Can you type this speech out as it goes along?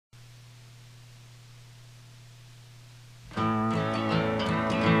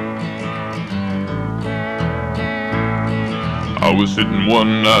I was sitting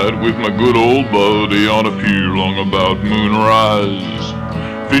one night with my good old buddy on a pier long about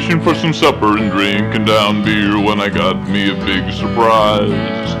moonrise, fishing for some supper and drinking down beer when I got me a big surprise.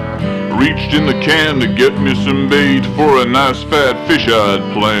 Reached in the can to get me some bait for a nice fat fish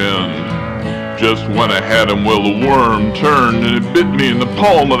I'd planned. Just when I had him, well, the worm turned and it bit me in the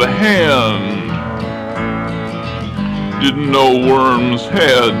palm of the hand. Didn't know worms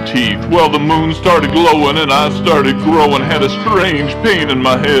had teeth. Well, the moon started glowing and I started growing, had a strange pain in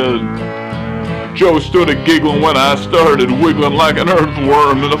my head. Joe stood a-giggling when I started wiggling like an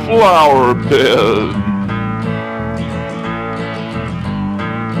earthworm in a flower bed.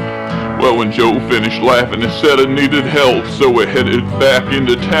 Well, when Joe finished laughing, he said I needed help, so we headed back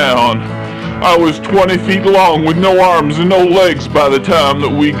into town. I was 20 feet long with no arms and no legs by the time that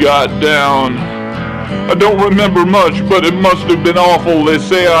we got down. I don't remember much, but it must have been awful. They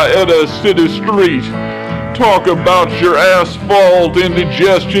say I ate a city street. Talk about your asphalt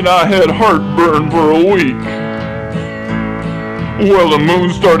indigestion, I had heartburn for a week. Well, the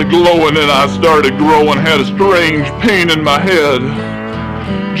moon started glowing and I started growing, had a strange pain in my head.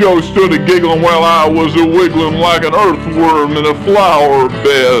 Joe stood a-giggling while I was a-wiggling like an earthworm in a flower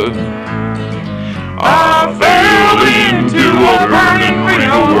bed. I fell into a burning ring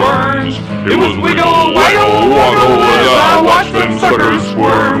of worms. It was wiggle, waggle, waggle as I watched them suckers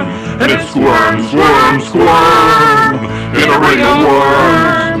squirm. And it squirmed, squirmed, squirmed in a ring of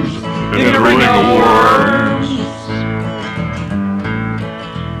worms, in a ring of worms.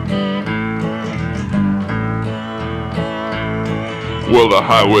 Well, the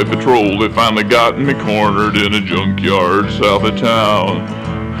highway patrol, they finally got me cornered in a junkyard south of town.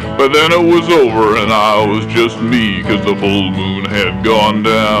 But then it was over and I was just me, 'cause the full moon had gone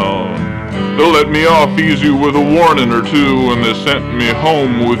down. They let me off easy with a warning or two and they sent me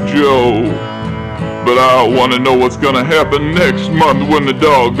home with Joe. But I want to know what's gonna happen next month when the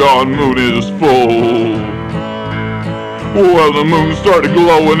doggone moon is full. Well, the moon started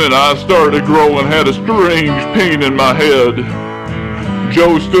glowing and I started growing, had a strange pain in my head.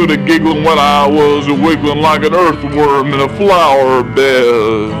 Joe stood a-giggling when I was a-wiggling like an earthworm in a flower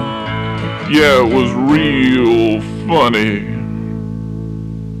bed. Yeah, it was real funny.